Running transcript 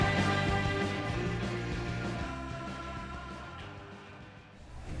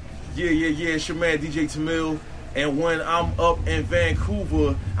Yeah. It's your man DJ Tamil. And when I'm up in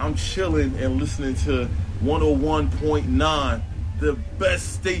Vancouver, I'm chilling and listening to 101.9, the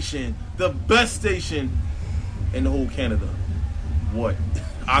best station in the whole Canada. What?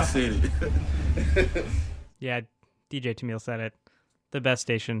 I said it. Yeah, DJ Tamil said it. The best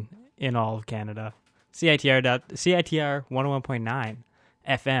station in all of Canada. CITR 101.9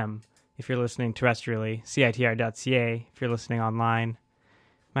 FM if you're listening terrestrially. CITR.ca if you're listening online.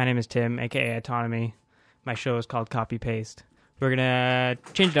 My name is Tim, aka Autonomy. My show is called Copy Paste. We're going to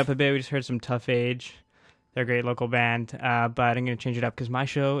change it up a bit. We just heard some Tough Age. They're a great local band. But I'm going to change it up because my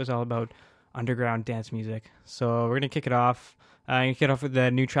show is all about underground dance music. So we're going to kick it off. I'm going to kick it off with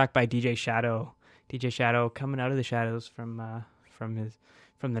the new track by DJ Shadow. DJ Shadow coming out of the shadows from the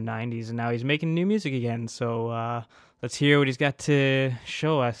 90s, and now he's making new music again. So let's hear what he's got to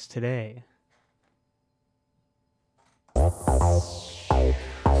show us today.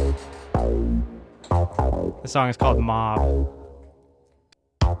 The song is called Mob.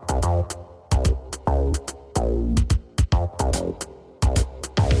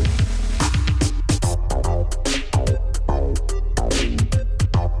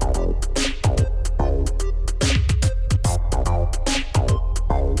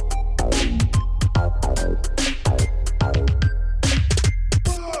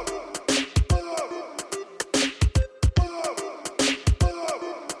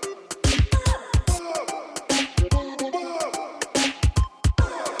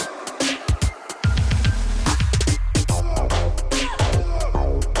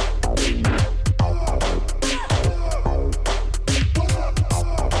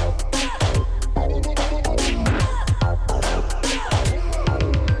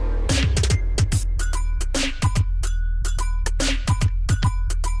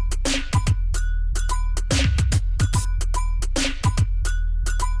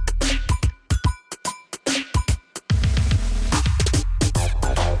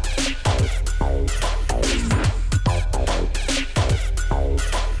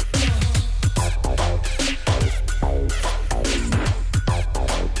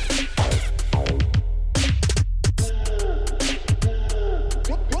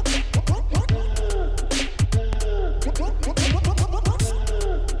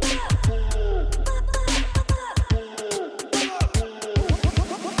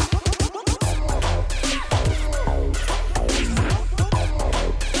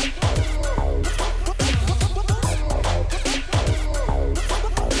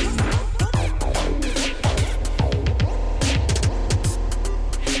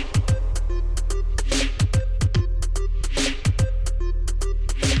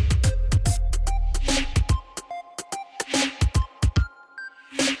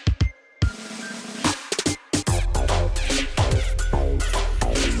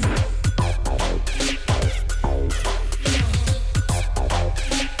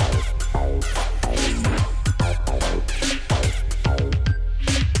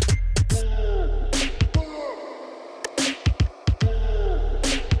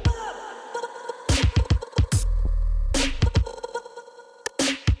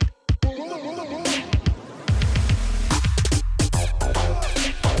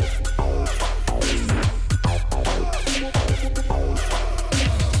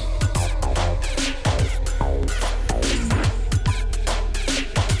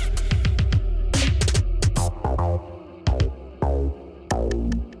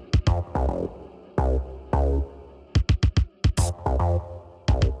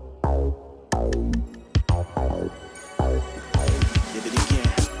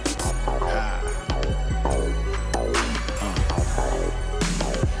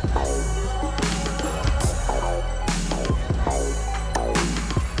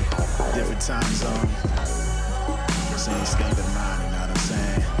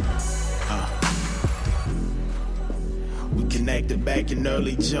 connected back in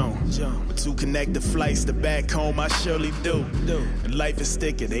early June. But to connect the flights to back home, I surely do. And life is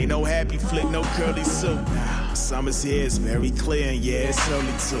sticking, ain't no happy flick, no curly suit. Summer's here, it's very clear, and yeah, it's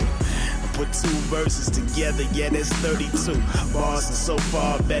early too. Put two verses together, yeah, that's 32 bars, and so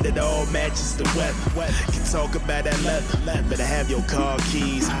far bet it all matches the weather. Can talk about that leather, better have your car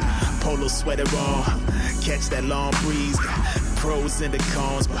keys, polo sweater on, catch that long breeze. Pros and the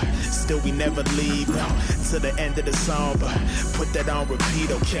cons, but still we never leave, no, to the end of the song, but put that on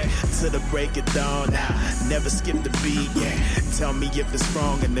repeat, okay, to the break of dawn, never skip the beat, yeah, tell me if it's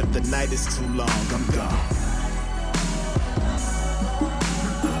wrong, and if the night is too long, I'm gone.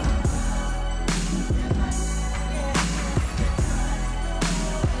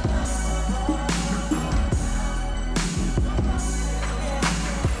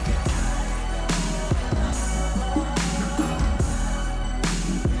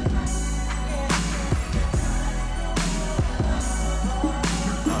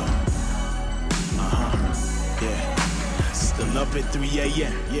 up at 3 a.m.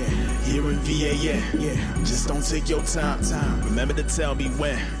 Yeah, here in VAN. Yeah, just don't take your time. Remember to tell me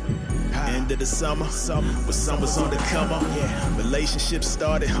when. End of the summer, when summer's on the come up. Yeah, relationships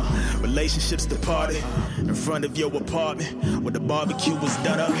started, relationships departed. In front of your apartment, where the barbecue was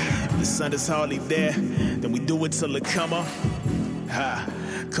done up. If the sun is hardly there, then we do it till it come up.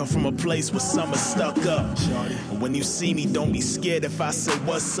 Come from a place where summer's stuck up. When you see me, don't be scared if I say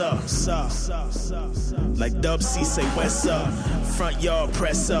what's up. Like Dub C say what's up. Front yard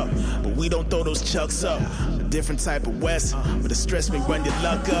press up, but we don't throw those chucks up. A different type of West, but the stress may run your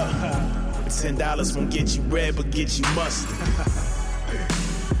luck up. $10 won't get you red, but get you mustard.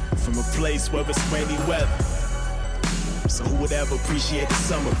 From a place where it's rainy weather. So who would ever appreciate the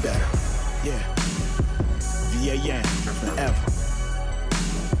summer better? Yeah, VAN forever.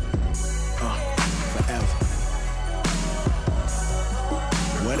 Forever.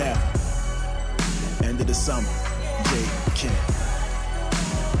 Whatever. End of the summer. J. Ken.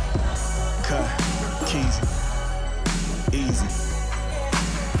 Cut. Keezy. Easy.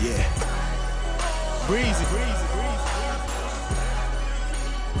 Yeah. Breezy.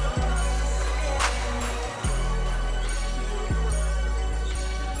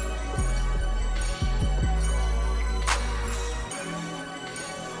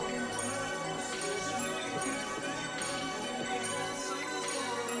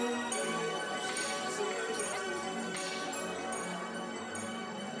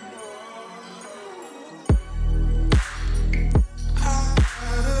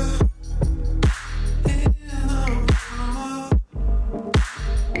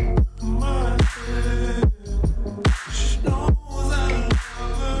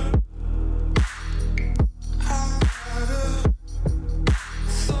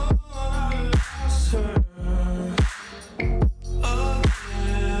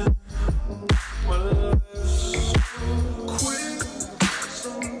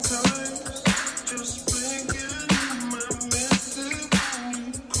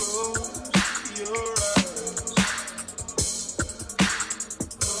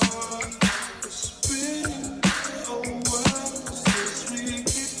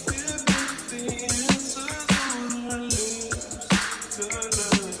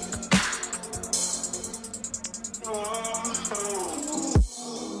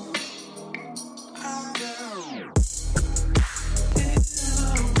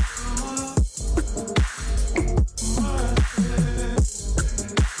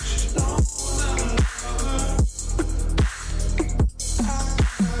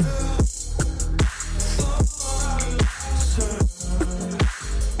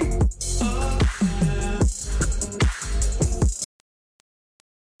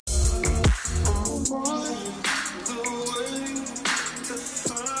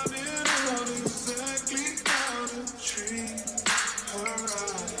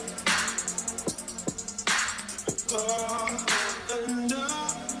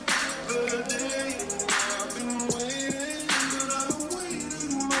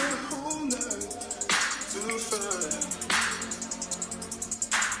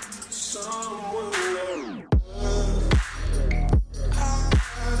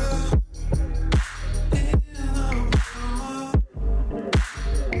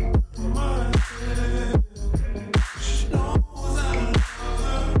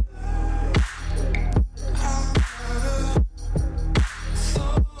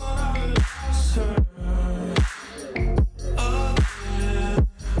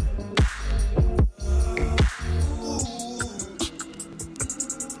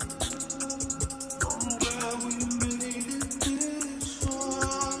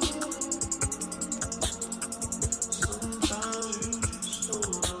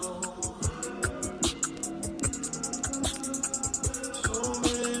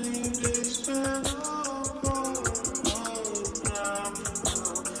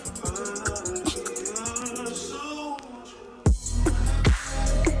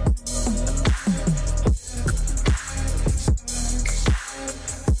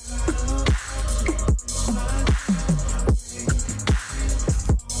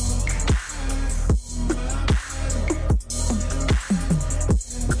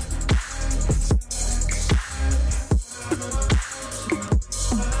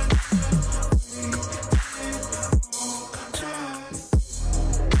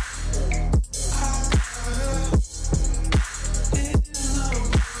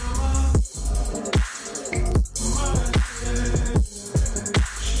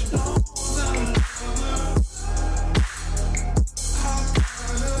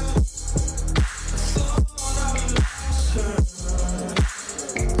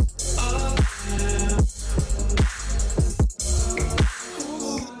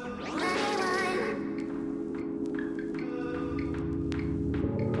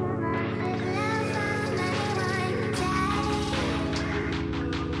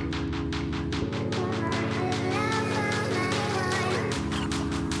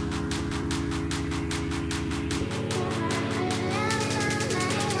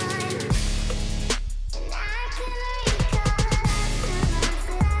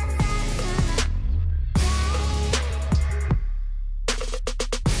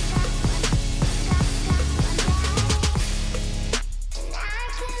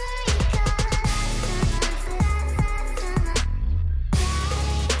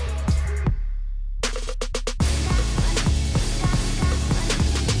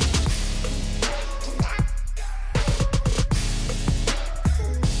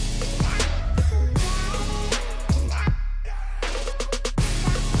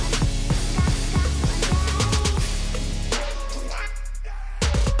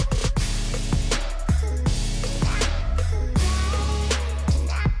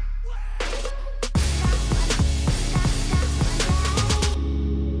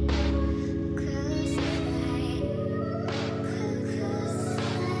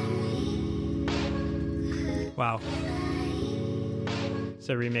 Wow. It's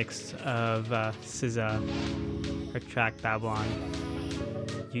a remix of SZA, her track Babylon,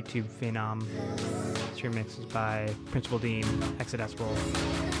 YouTube Phenom. This remix is by Principal Dean, Hexadecimal,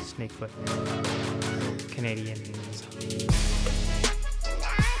 Snakefoot, Canadians.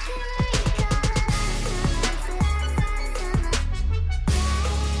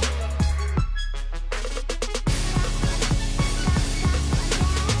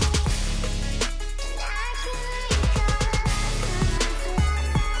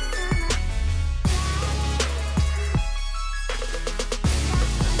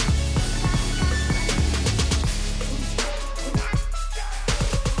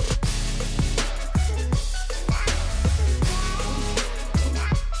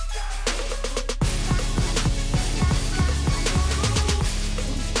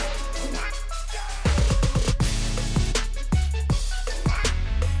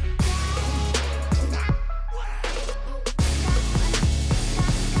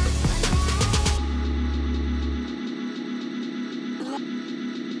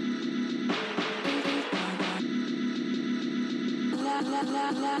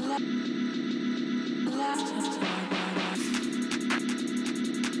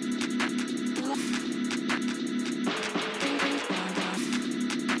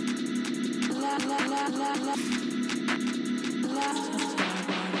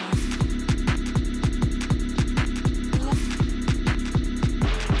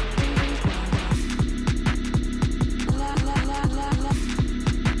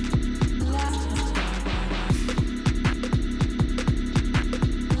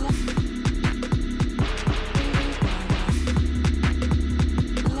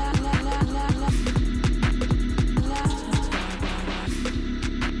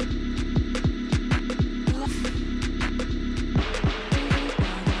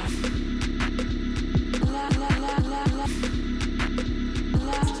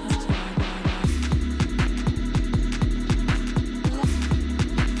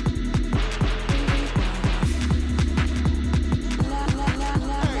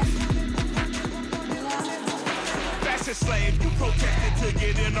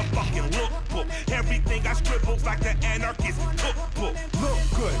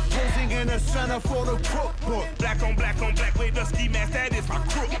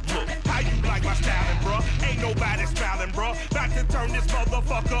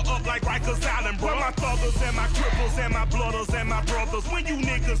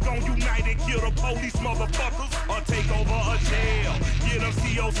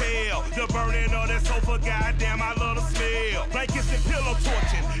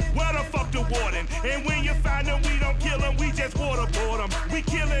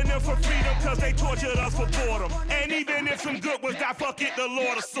 The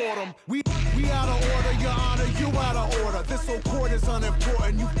Lord will sort them. We out of order, your honor, you out of order. This whole court is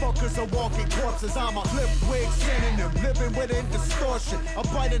unimportant. You fuckers are walking corpses. I'm a flip wig synonym, living within distortion. I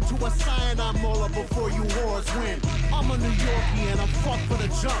bite into a cyanide molar before you whores win. I'm a New Yorkie and I'm fucked for the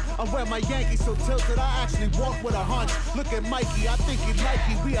jump. I wear my Yankees so tilted I actually walk with a hunch. Look at Mikey, I think he like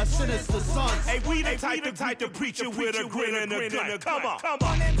you. We are sinister sons. Hey, we the type to preach it with a grin and a grin. Come on.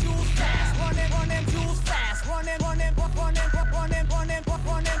 Run them too fast, run them too fast, run them too fast, run them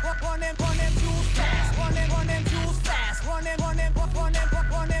too fast,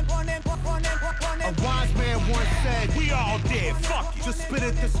 A wise man once said, we all dead, fuck it. Just spit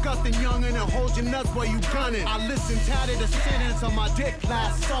it disgusting youngin' and hold your nuts while you gunning. I listened tatted a sentence on my dick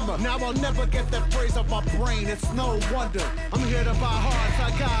last summer. Now I'll never get that phrase off my brain, it's no wonder. I'm here to buy hearts,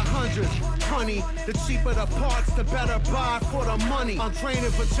 I got hundreds. Honey, the cheaper the parts, the better buy for the money. I'm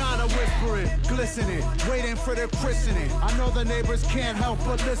training vagina whispering, glistening, waiting for the christening. I know the neighbors can't help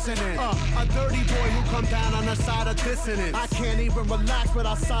but listening. A dirty boy who come down on the side of dissonance. I can't even relax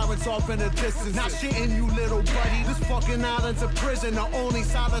without sirens off in the distance. Not shitting you, little buddy. This fucking island's a prison. The only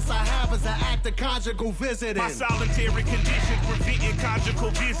solace I have is an act of conjugal visiting. My solitary conditions preventing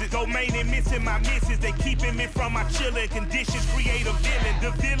conjugal visits. Domain and missing my misses. They keeping me from my chilling conditions. Create a villain.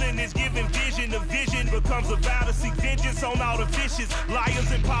 The villain is giving vision. The vision becomes a vow to seek vengeance on all the vicious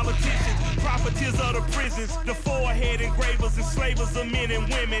liars and politicians. Profiteers of the prisons. The forehead engravers and slavers of men and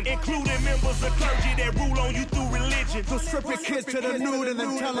women, including members of clergy that rule on you through religion. So strip your kids to the nude and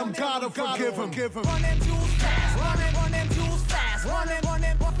then tell them God will forgive them. Run them too fast, run them too fast, run them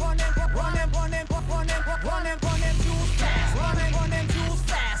too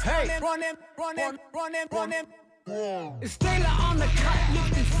fast, hey, run them. It's Taylor on the cut,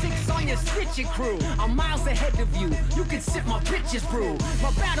 lifting 6 on on your snitching crew. I'm miles ahead of you. You can sip my bitches brew.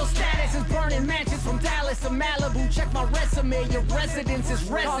 My battle status is burning mansions from Dallas to Malibu. Check my resume, your residence is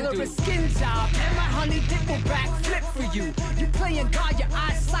residue. Call her a skin job, and my honey dick will backflip for you. You playing God, your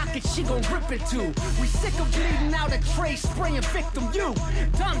eye socket, she gon' rip it too. We sick of bleeding out a tray, spraying victim you.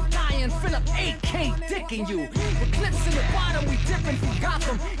 Done dying, Philip AK dicking you. Eclipse in the bottom, we dipping from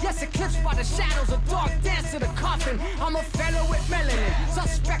Gotham. Yes, eclipsed by the shadows, a dark dance to the coffin. I'm a fellow with melanin,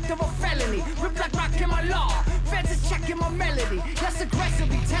 suspect of a felony. Rip like rock in my law, feds is checking my melody. Yes,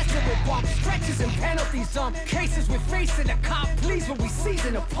 aggressively tested with bomb stretches and penalties. Some cases we're facing a cop, please, when we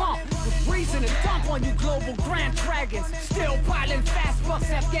season a pump. With reason to dump on you global grand dragons. Still piling fast bucks,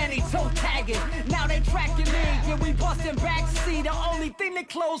 Afghani toe tagging. Now they tracking me, yeah, we busting backseat. The only thing that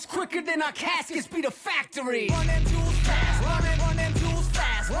close quicker than our caskets be the factory. Running tools fast, running tools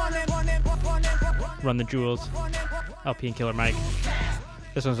fast, Run the Jewels, LP and Killer Mike.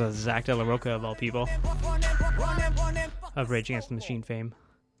 This one's with Zach De La Roca, of all people, of Rage Against the Machine fame.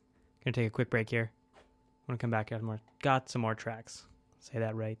 Gonna take a quick break here. Want to come back and got some more tracks. Say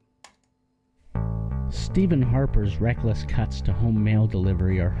that right. Stephen Harper's reckless cuts to home mail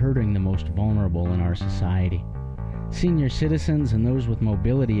delivery are hurting the most vulnerable in our society. Senior citizens and those with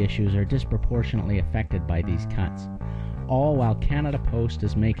mobility issues are disproportionately affected by these cuts, all while Canada Post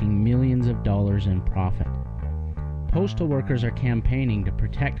is making millions of dollars in profit. Postal workers are campaigning to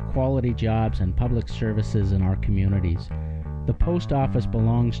protect quality jobs and public services in our communities. The post office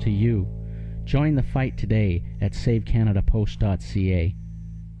belongs to you. Join the fight today at savecanadapost.ca.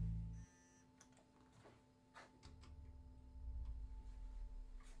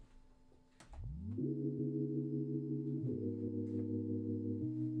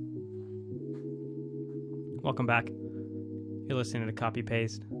 Welcome back. You're listening to Copy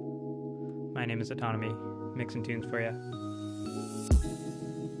Paste. My name is Autonomy, mixing tunes for you.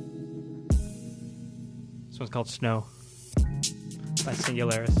 This one's called Snow by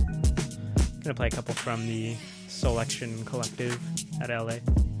Singularis. Gonna play a couple from the Soulection collective at LA.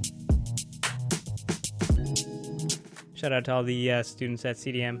 Shout out to all the students at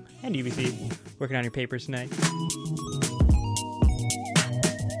CDM and UBC working on your papers tonight.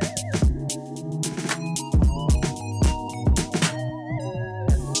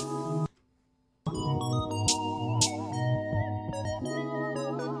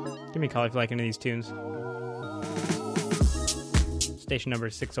 Give me a call if you like any of these tunes. Station number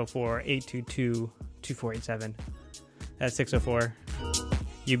is 604-822-2487. That's 604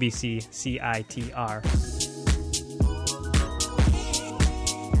 UBC CITR.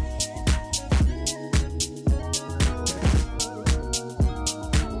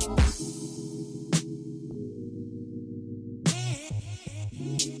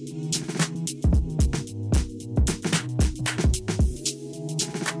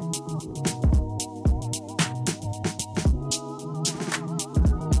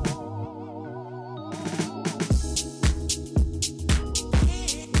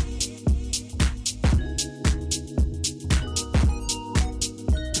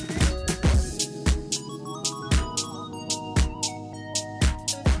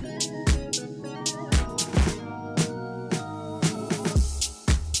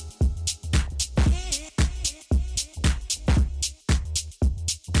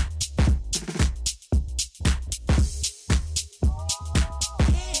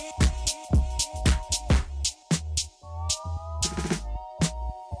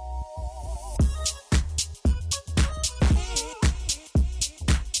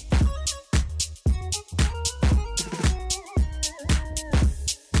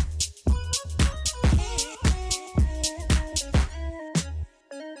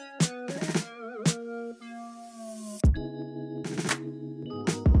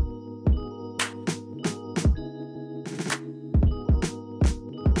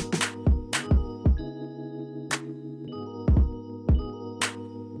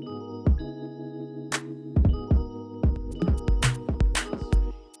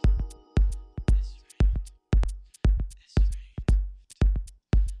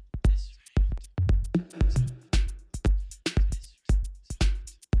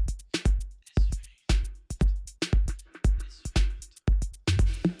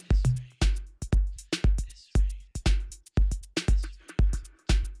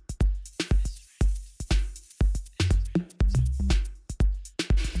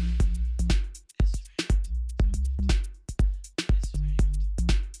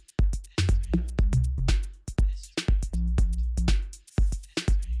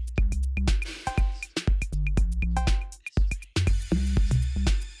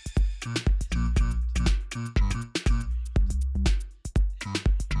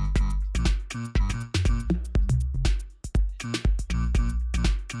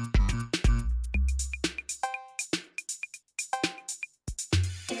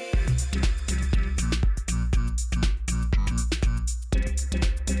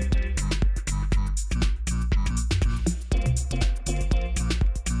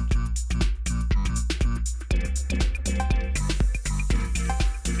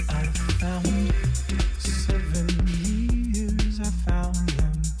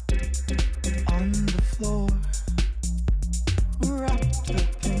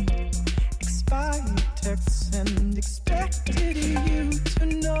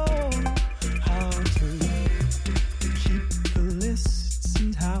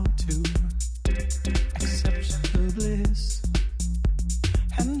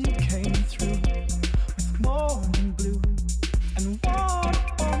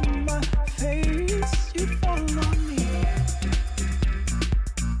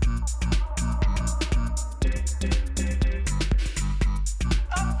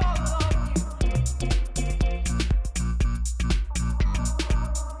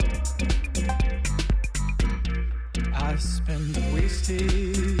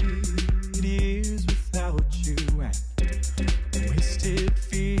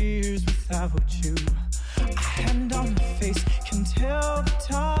 unraveled you. A hand on the face can tell the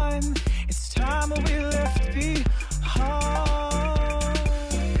time. It's time we left behind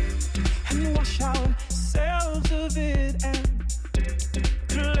and wash ourselves of it and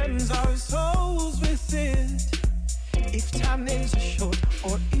cleanse our souls with it. If time is a short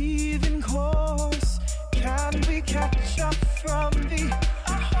or even course, can we catch up from the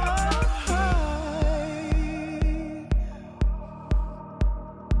high?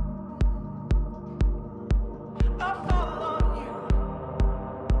 I fall on you.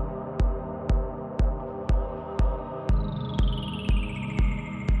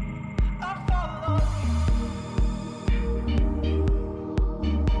 I fall on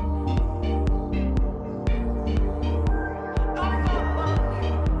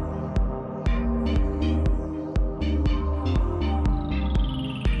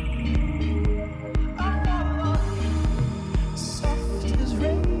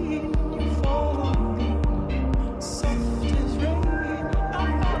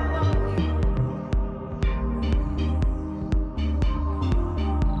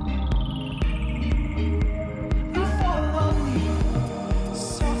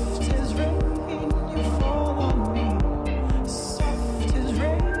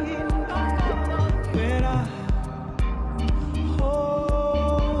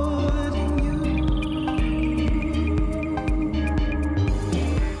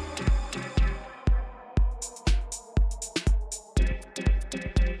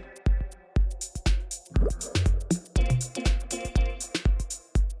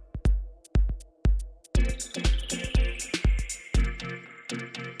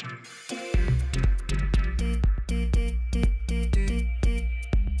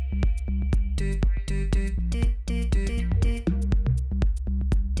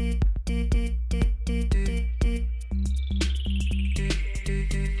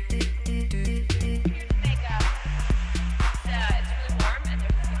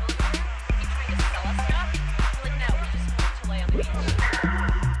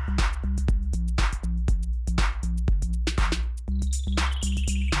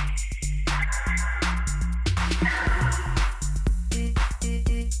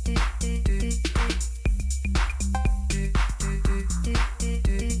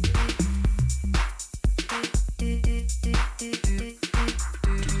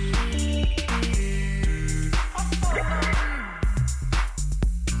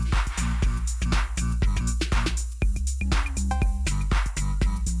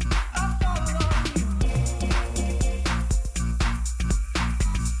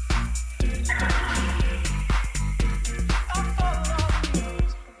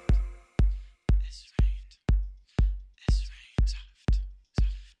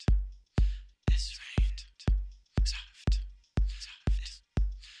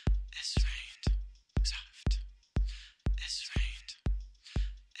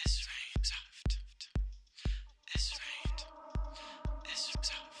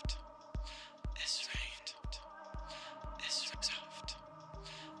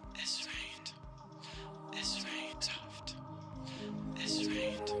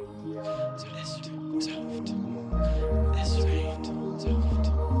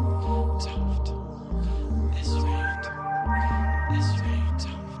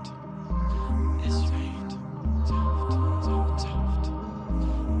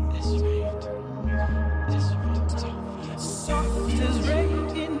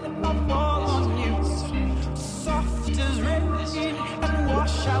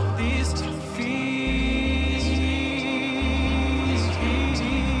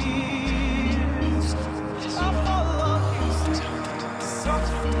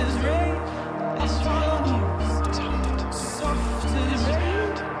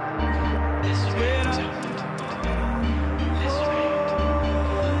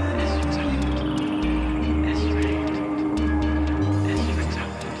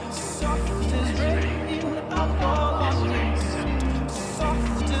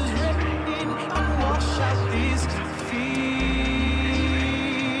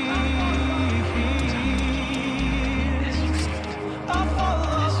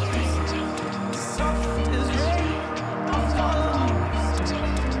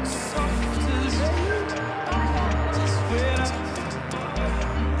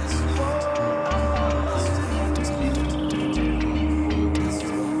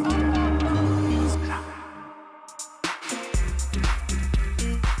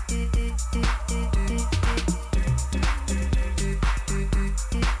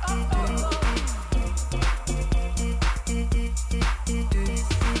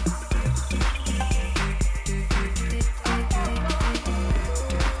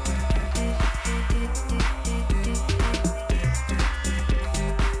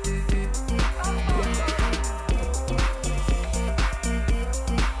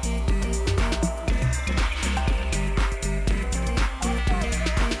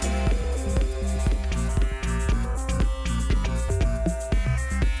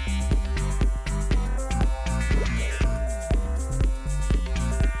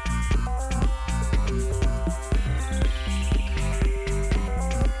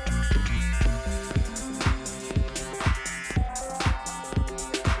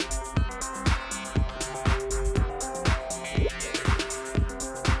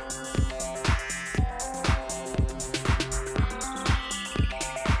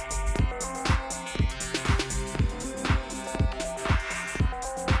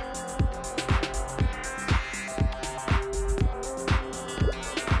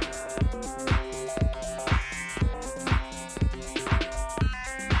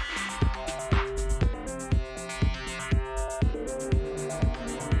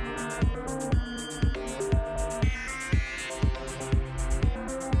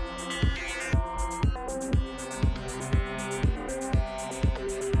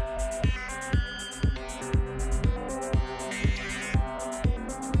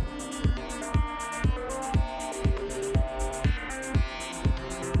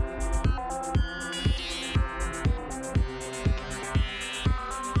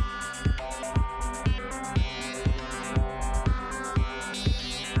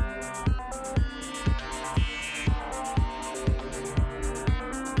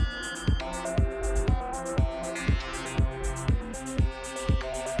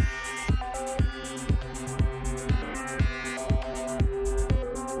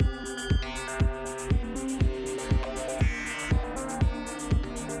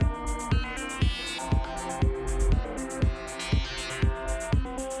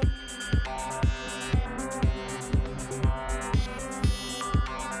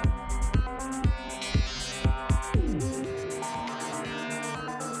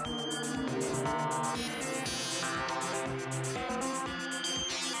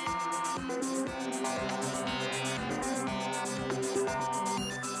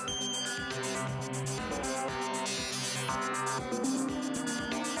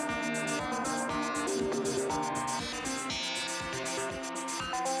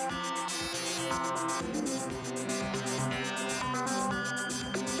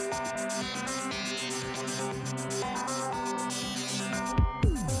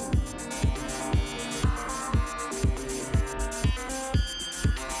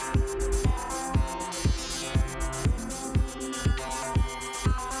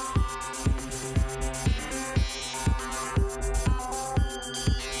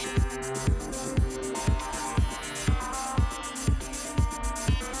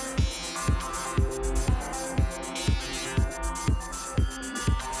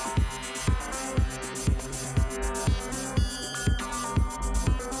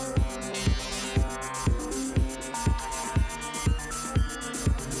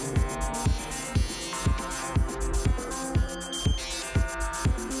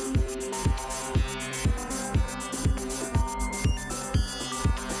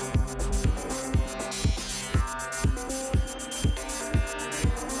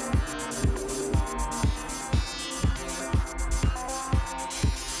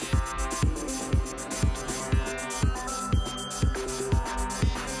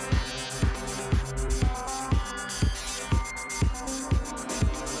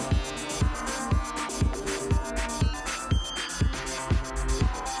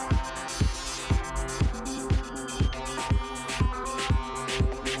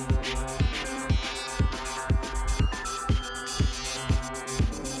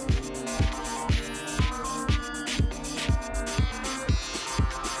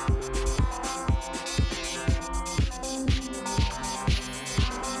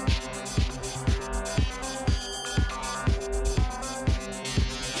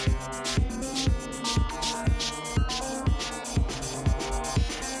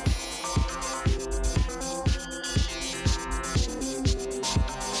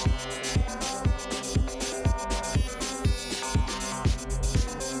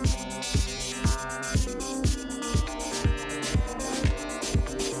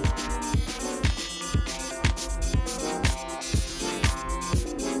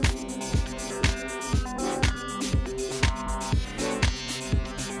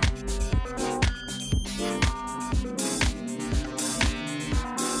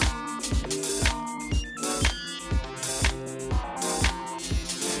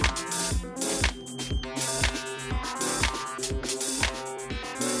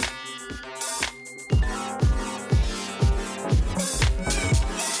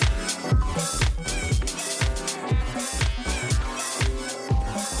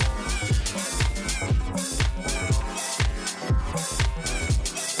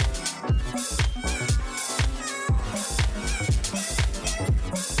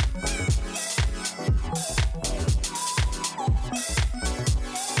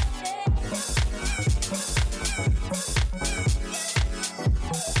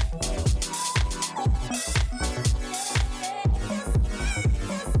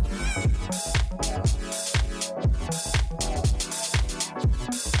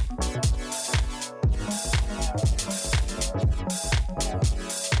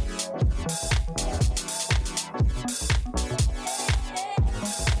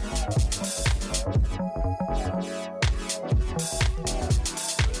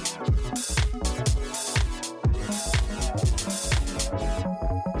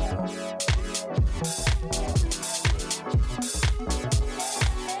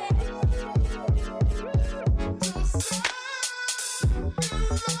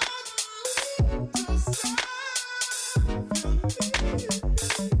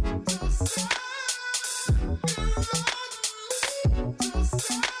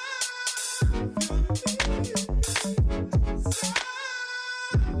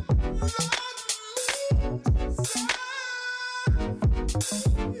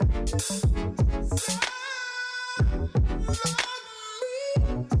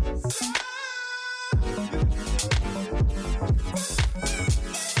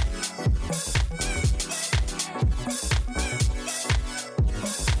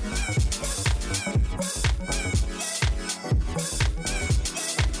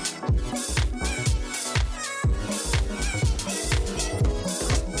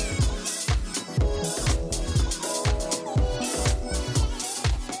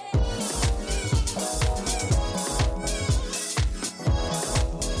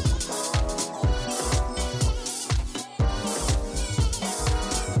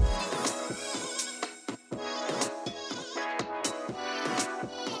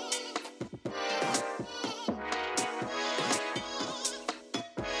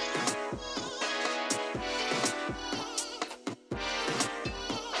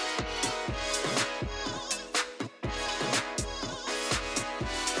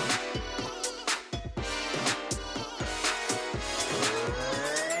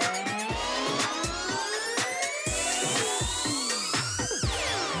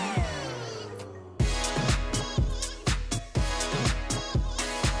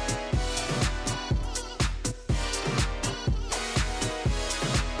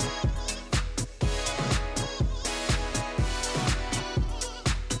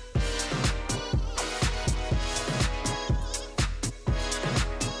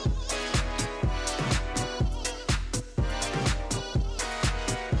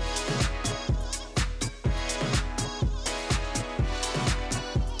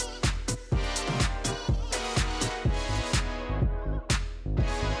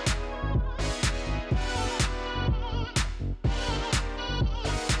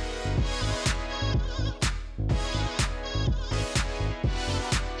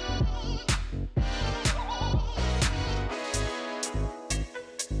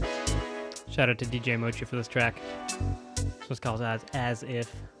Shout out to DJ Mochi for this track. This was called As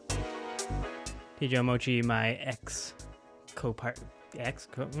If. DJ Mochi, my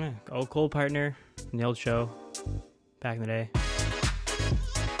old co-partner in the old show back in the day.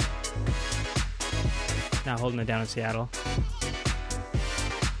 Now holding it down in Seattle.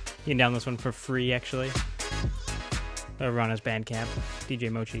 You can download this one for free, actually. Over on his Bandcamp,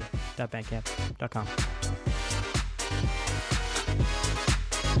 djmochi.bandcamp.com.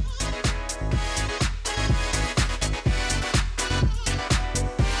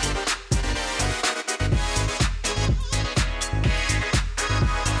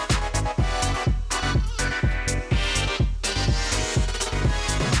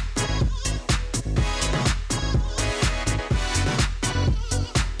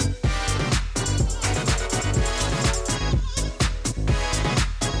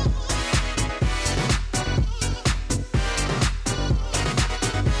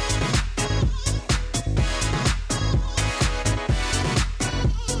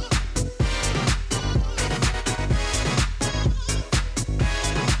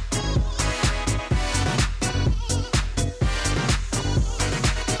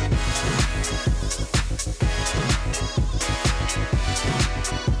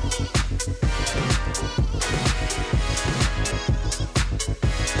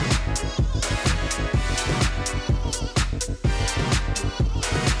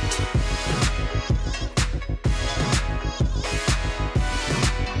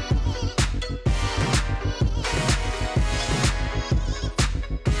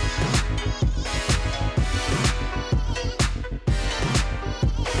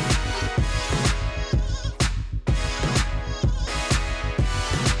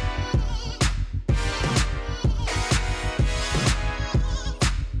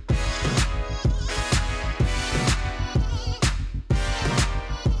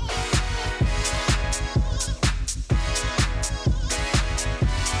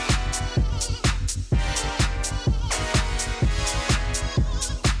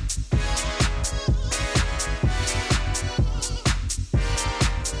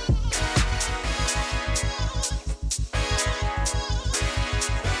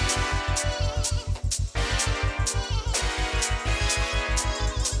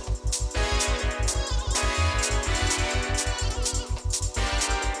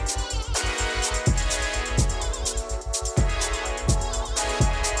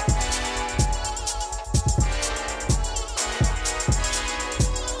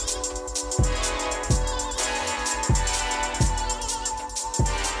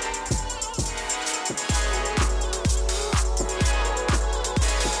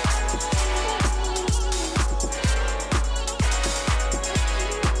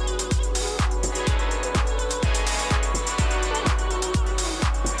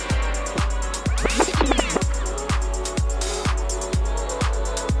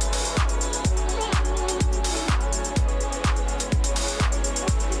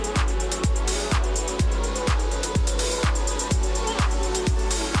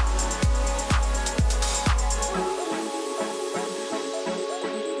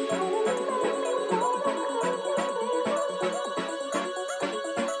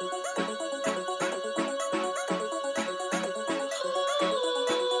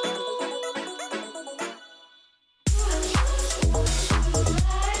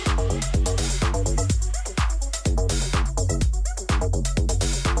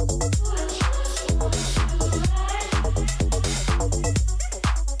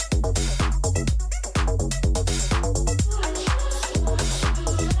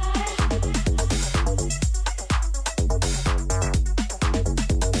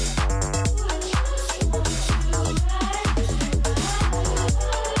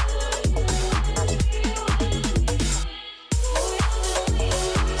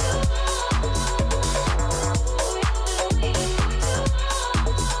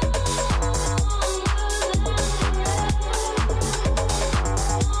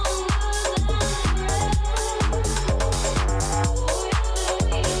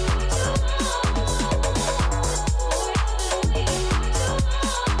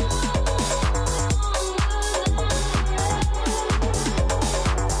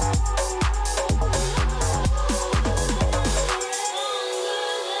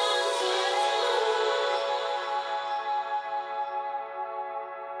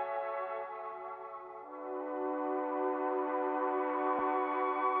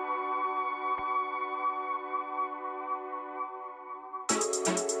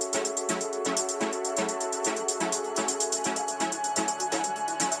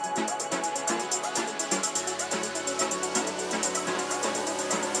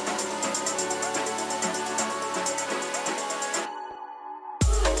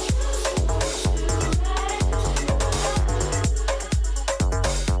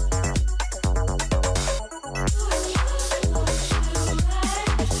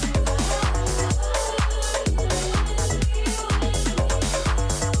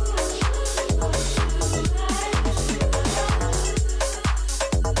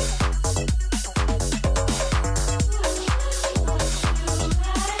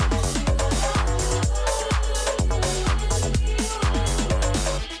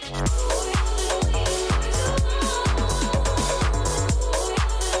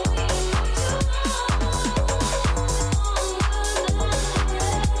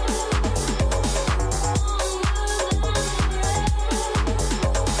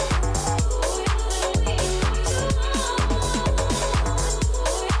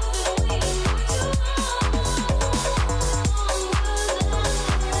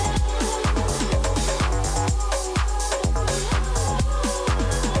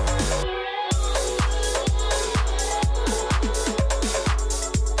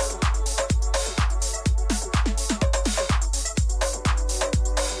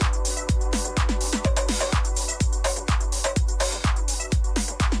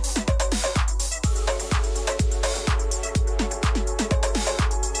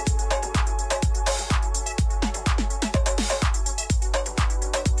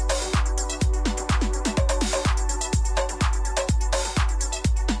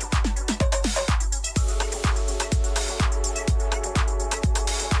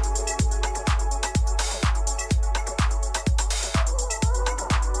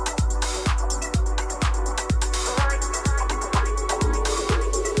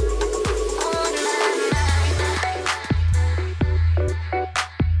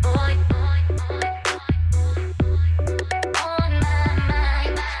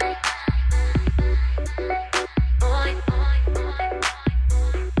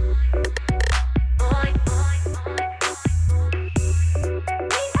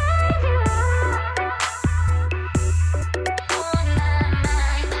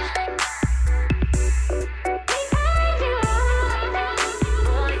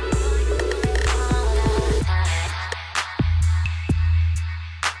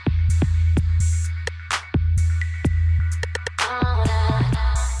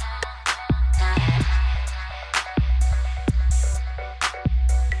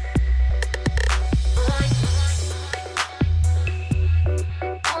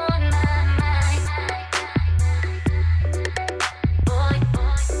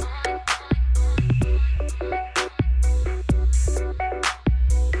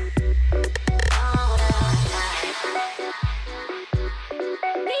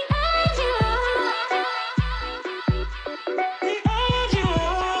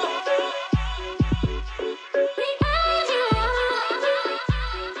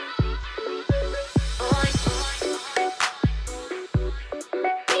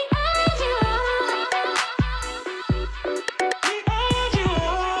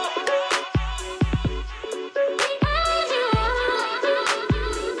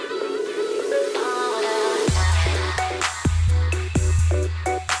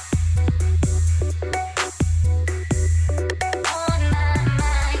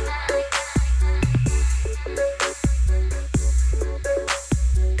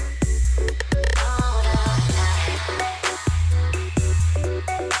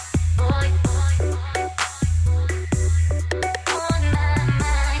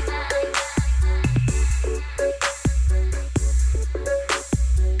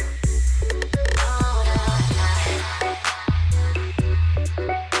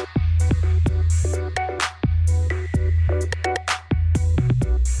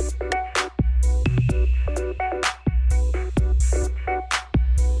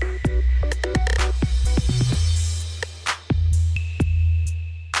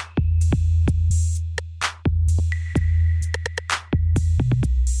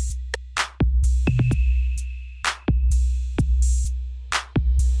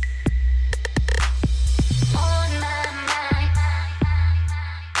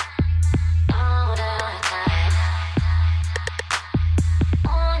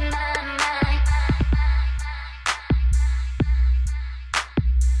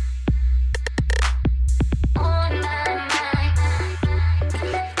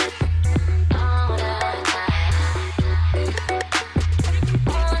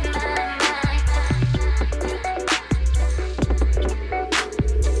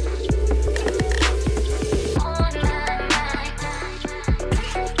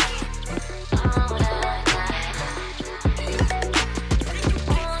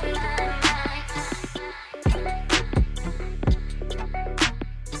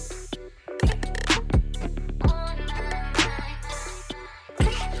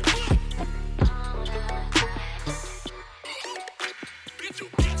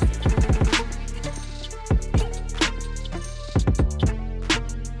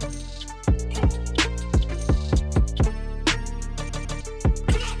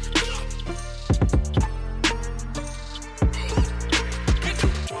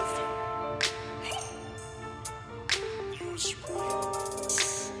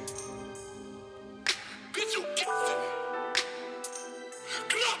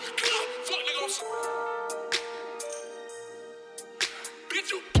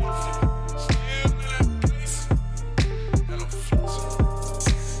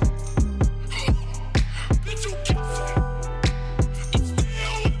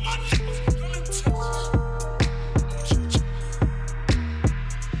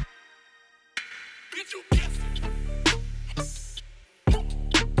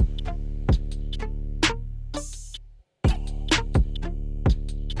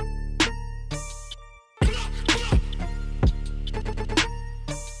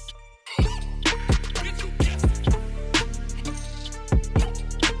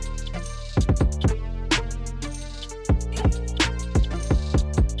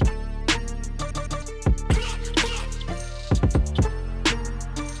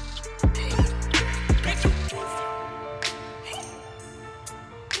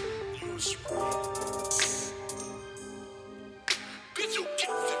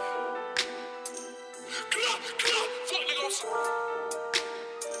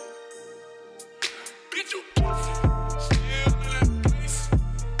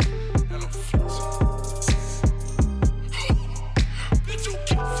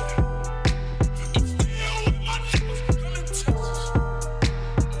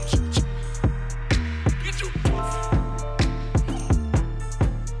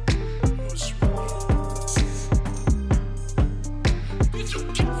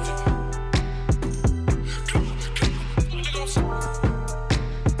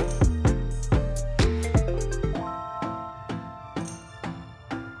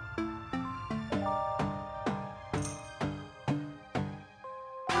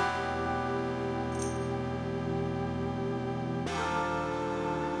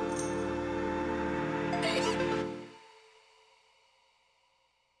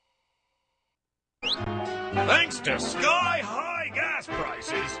 Thanks to sky-high gas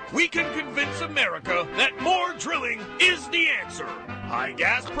prices, we can convince America that more drilling is the answer. High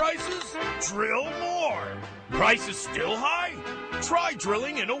gas prices? Drill more. Prices still high? Try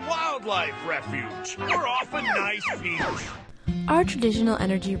drilling in a wildlife refuge or off a nice beach. Our traditional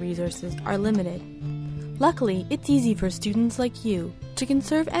energy resources are limited. Luckily, it's easy for students like you to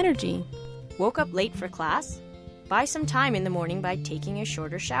conserve energy. Woke up late for class? Buy some time in the morning by taking a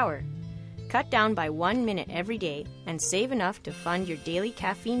shorter shower. Cut down by 1 minute every day and save enough to fund your daily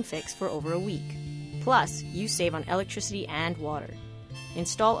caffeine fix for over a week. Plus, you save on electricity and water.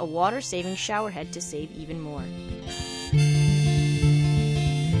 Install a water-saving shower head to save even more.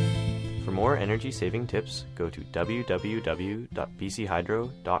 For more energy-saving tips, go to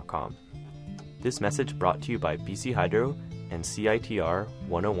www.bchydro.com. This message brought to you by BC Hydro and CITR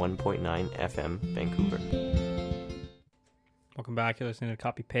 101.9 FM, Vancouver. Welcome back. You're listening to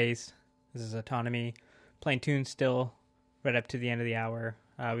Copy Paste. This is Autonomy. Playing tunes still right up to the end of the hour.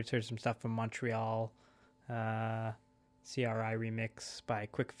 We just heard some stuff from Montreal. CRI remix by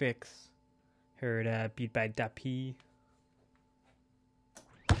Quick Fix. Heard Beat by Dapi.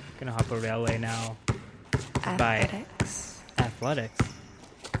 Gonna hop over to LA now. Athletixx. Athletixx.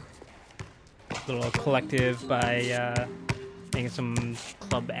 Little collective by making some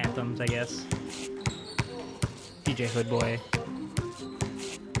club anthems, I guess. DJ Hoodboy.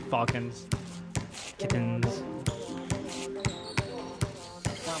 Falcons, Kittens.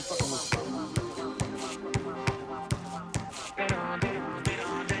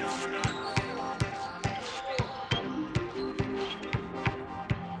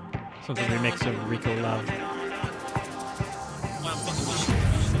 So it's a remix of Rico Love.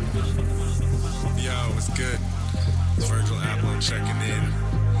 Yo, what's good? It's Virgil Abloh checking in,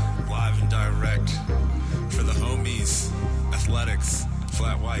 live and direct for the homies, Athletixx.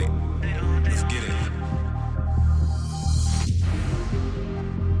 Flat White. Let's get it.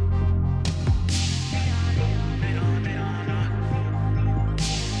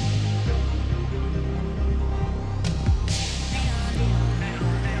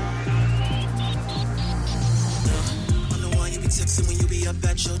 I'm the one you be texting when you be up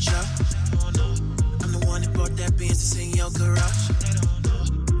at your job. I'm the one that brought that Benz to sing your garage.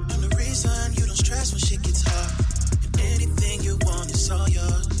 I'm the reason you don't stress when shit gets hard. Anything you want is all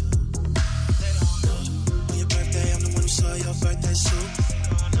yours. On your birthday, I'm the one who saw your birthday suit.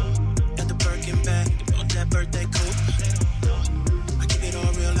 Got the Birkin bag, on that birthday coupe. I keep it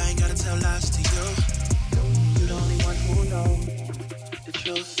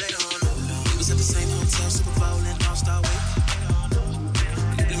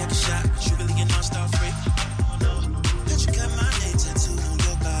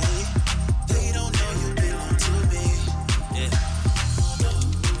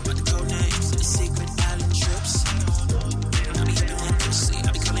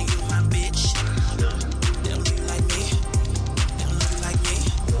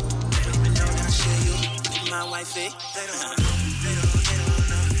life fit. They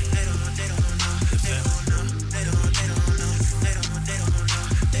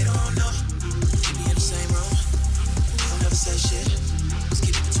don't know. Keep me in the same room. Don't never say shit. Just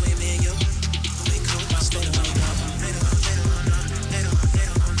keep it between me and you. We cool. I stay the way you know. They don't know.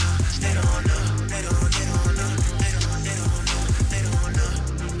 They don't know.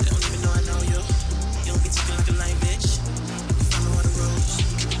 They don't even know I know you. You don't be talking like a lame bitch. Follow all the rules.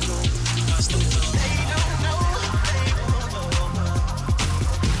 Keep it cool. I stay the way. They don't know.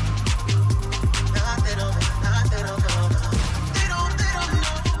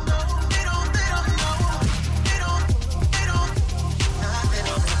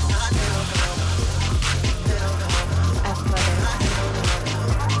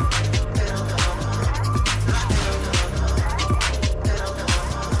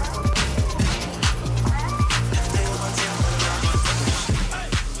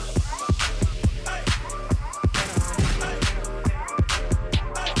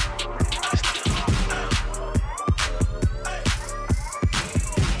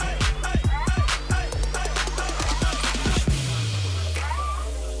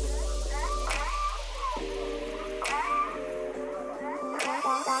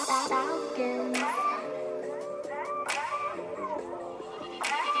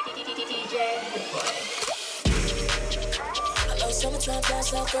 Summertime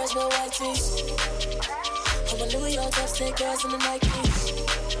flash out girls with white tees. I'm a New York upstate girls in the Nikes.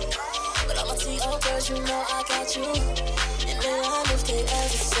 But I'm a T.O. girls, you know I got you. And then I lift it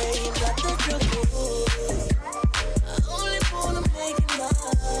as the same. Got the truth. I only wanna make it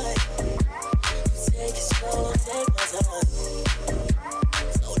mine. Take it slow, take my time.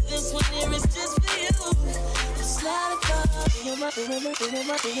 So this one here is just for you. Just slide it by. Feel my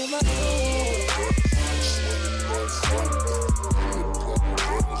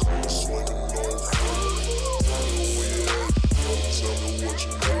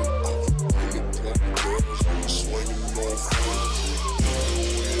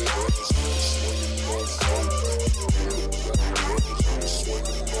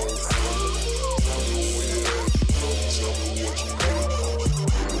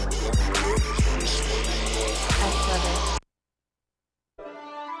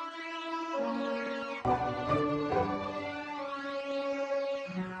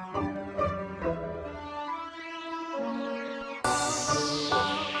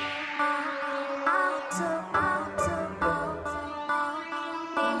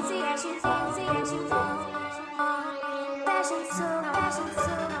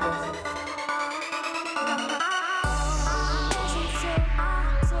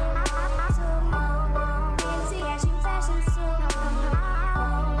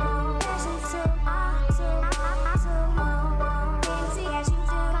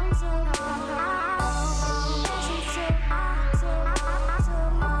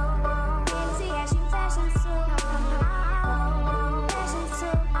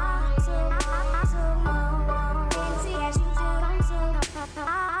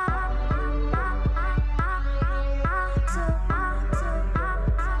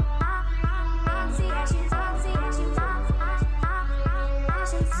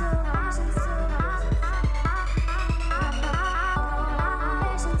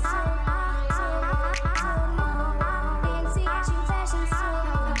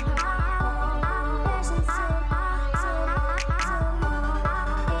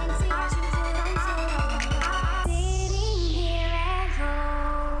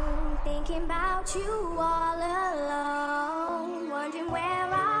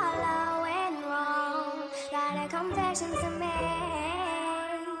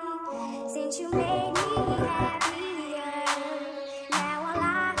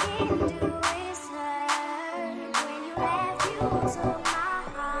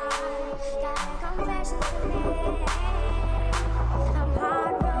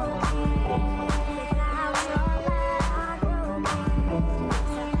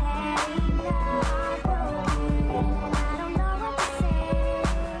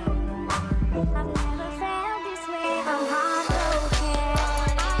I'm heartbroken.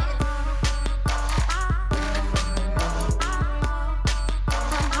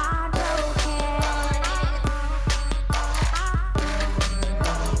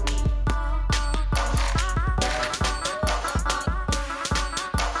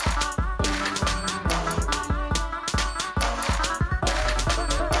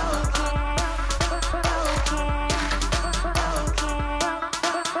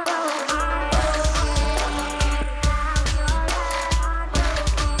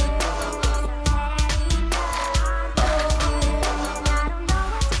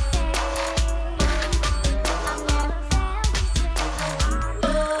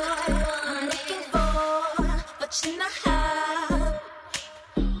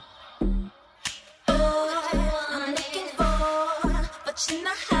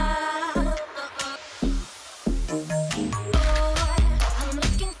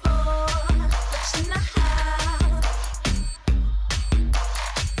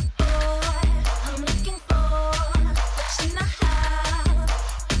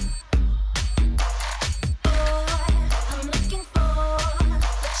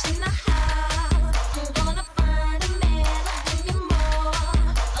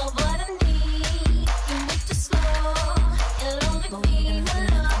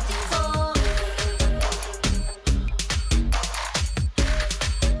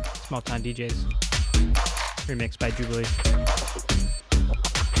 Small Town DJs. Remixed by Jubilee.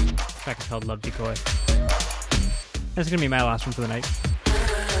 The track is called Love Decoy. That's going to be my last one for the night.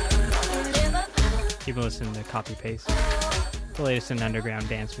 You've been listening to Copy Paste, the latest in underground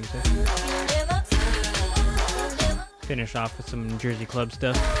dance music. Finish off with some Jersey club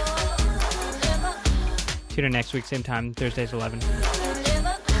stuff. Tune in next week, same time, Thursdays 11.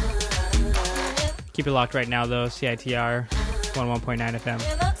 Keep it locked right now, though. CITR 101.9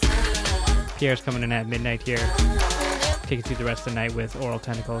 FM. Pierre's coming in at midnight here. Take you through the rest of the night with Oral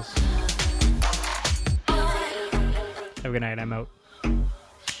Tentacles. Have a good night. I'm out.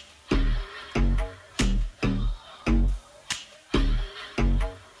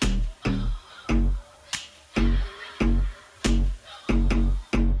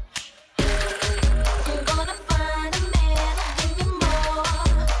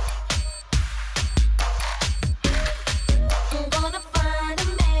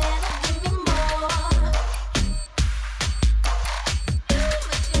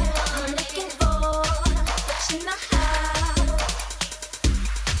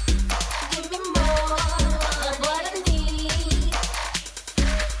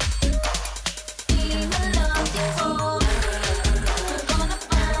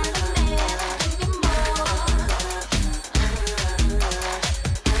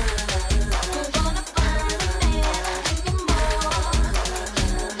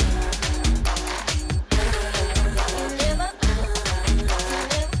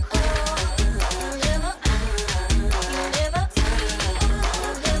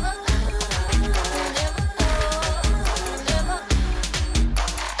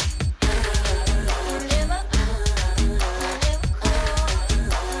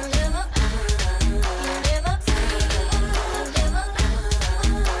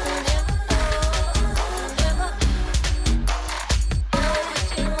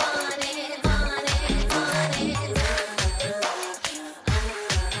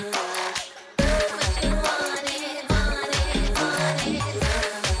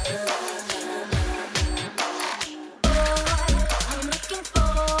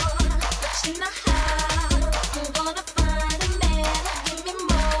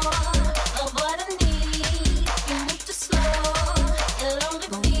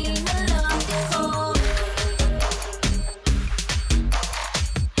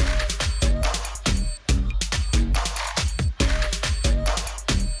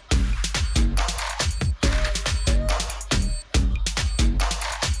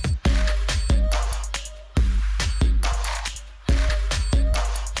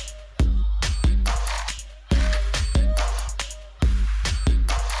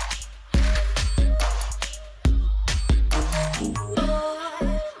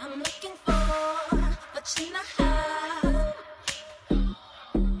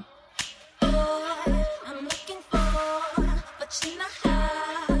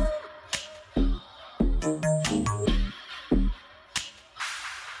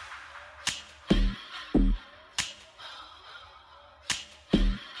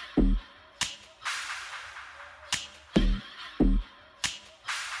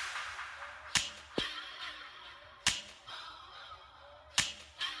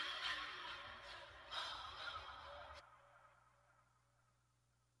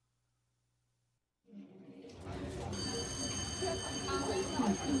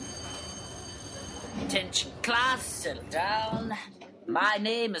 Attention class, settle down. My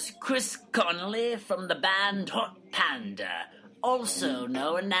name is Chris Connolly from the band Hot Panda, also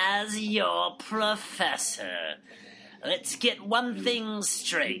known as your professor. Let's get one thing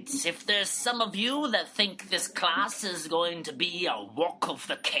straight. If there's some of you that think this class is going to be a walk of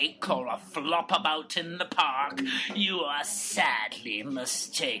the cake or a flop about in the park, you are sadly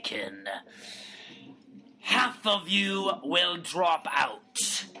mistaken. Half of you will drop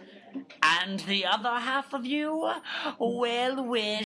out, and the other half of you will wish